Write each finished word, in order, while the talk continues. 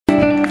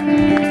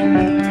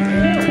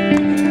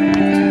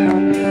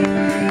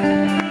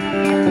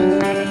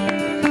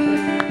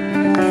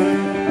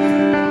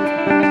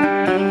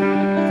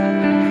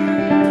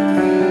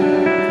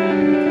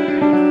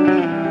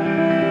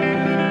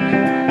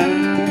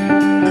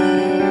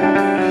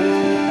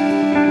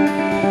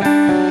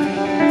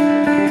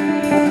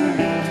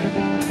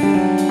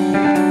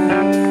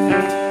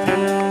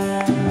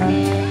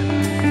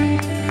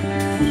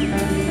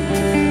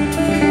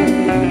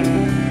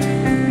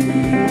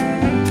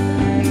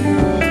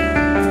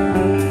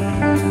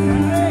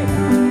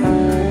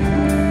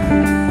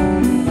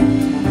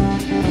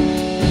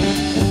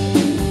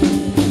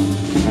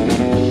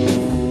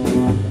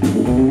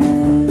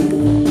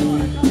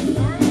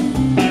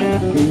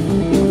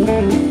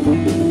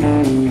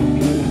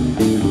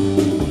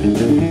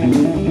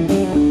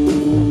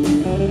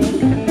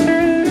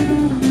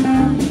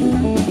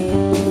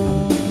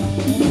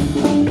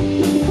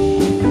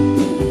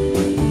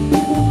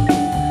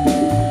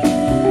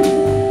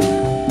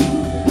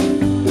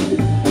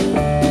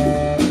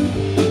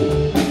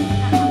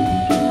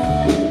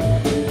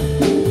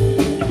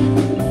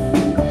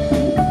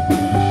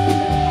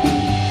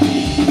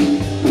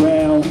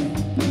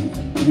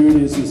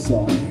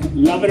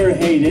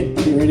made it.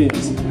 Here it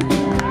is.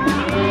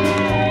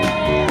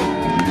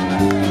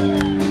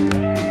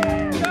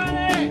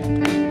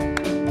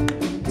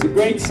 It's a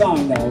great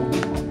song, though.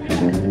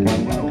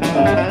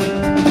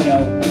 You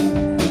know,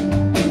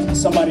 if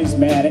somebody's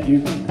mad at you,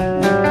 you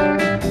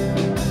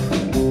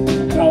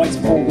can always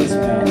pull this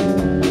one out.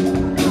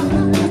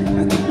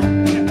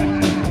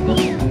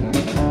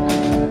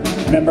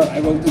 Remember, I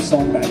wrote this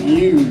song about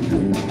you.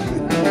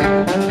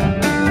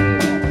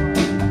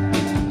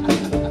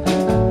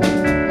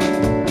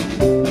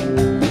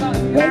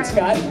 Right,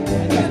 Scott?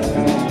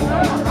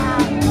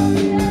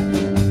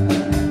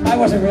 I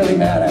wasn't really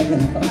mad at you.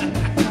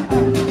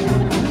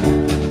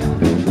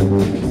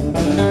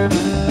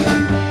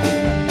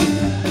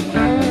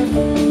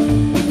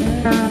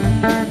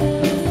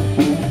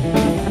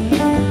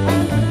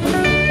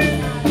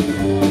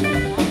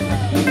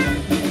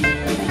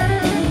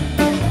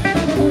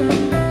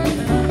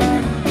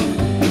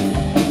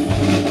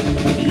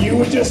 You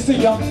were just a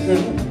young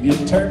girl, you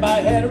turned my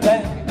head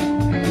around.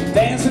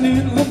 Dancing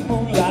in the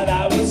moonlight,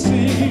 I was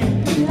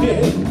singing.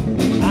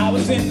 I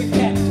was in the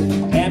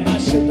captain, and my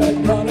ship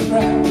had run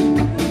aground,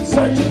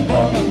 searching for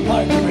a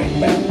heart to bring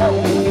back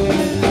home.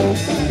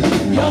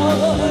 Young,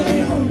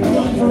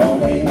 run for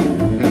me.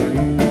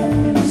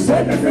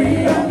 Set me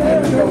free, I'll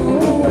never go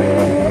away.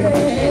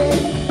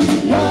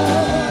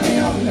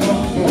 Young,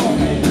 run for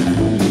me.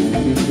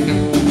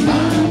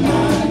 My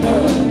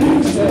love, you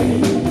say.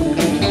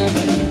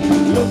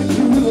 Looking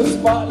through the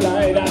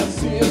spotlight, I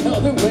see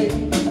another way.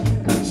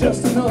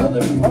 Just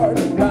another part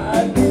of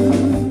my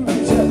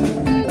illusion.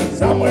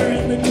 Somewhere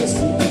in the distance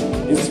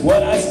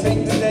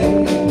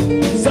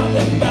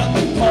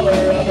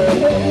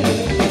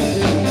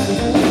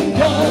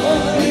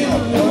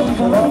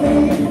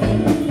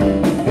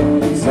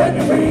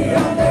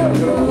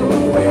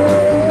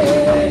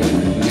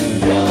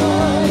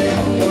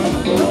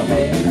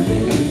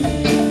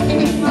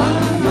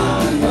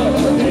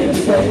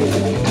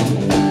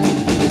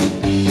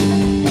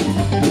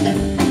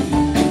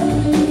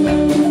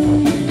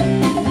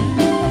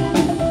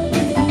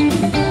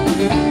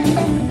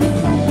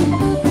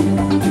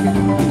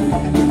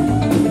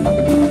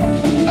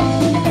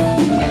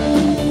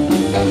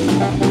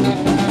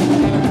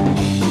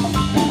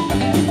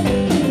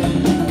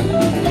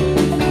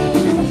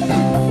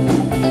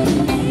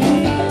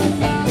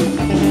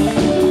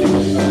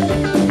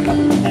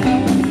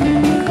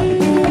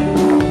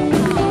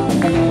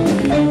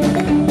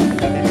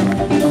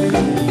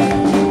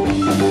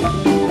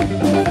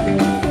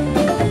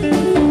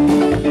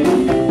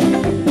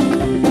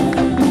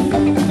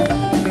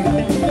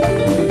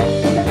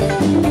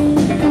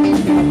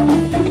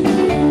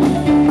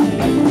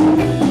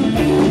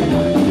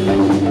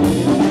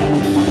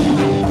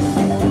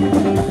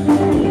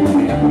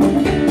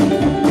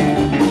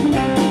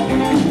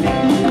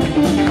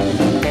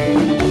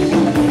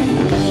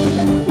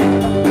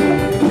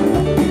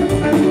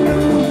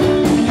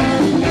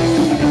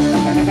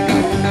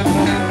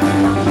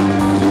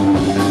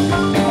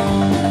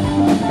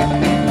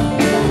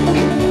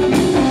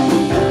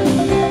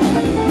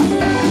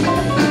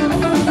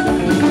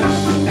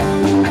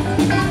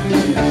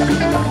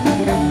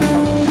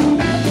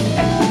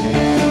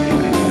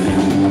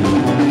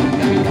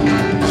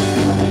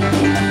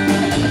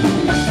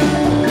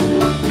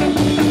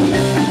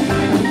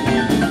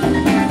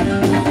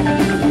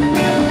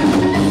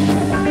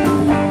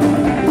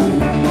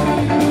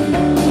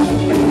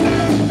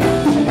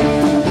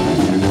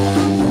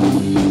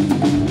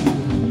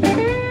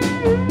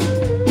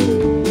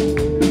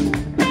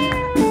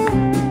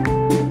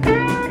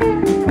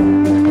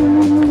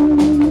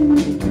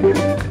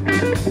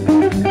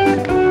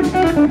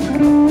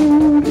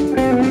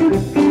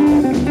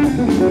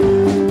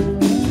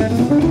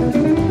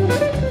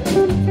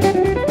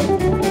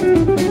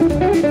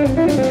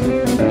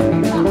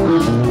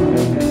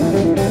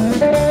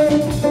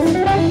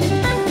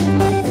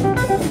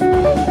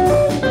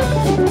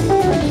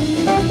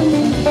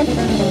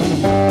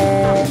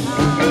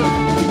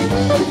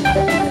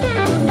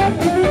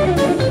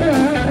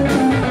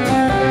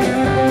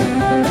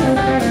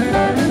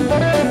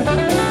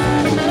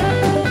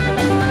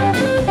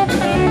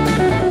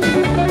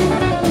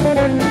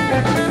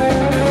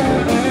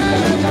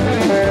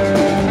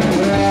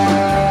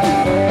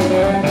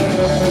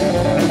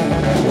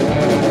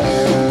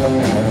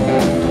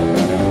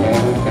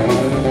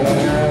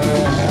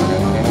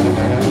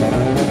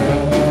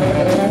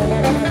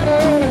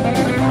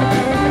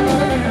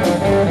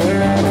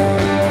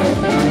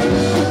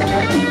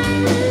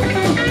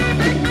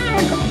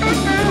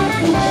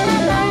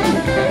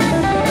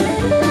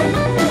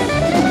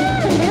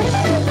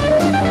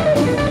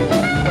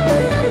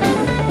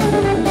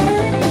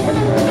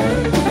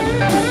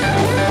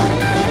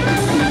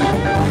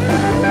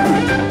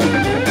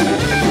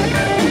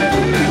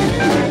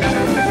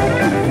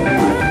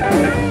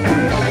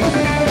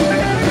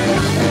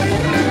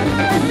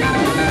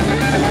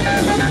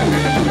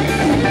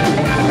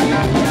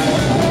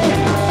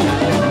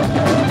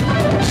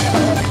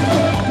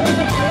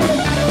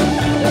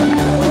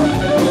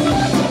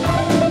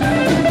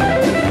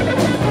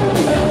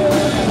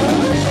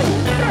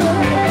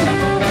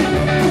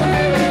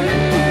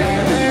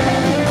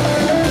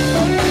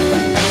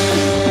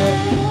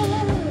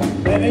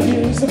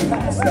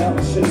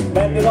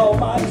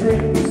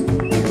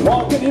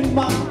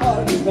my heart.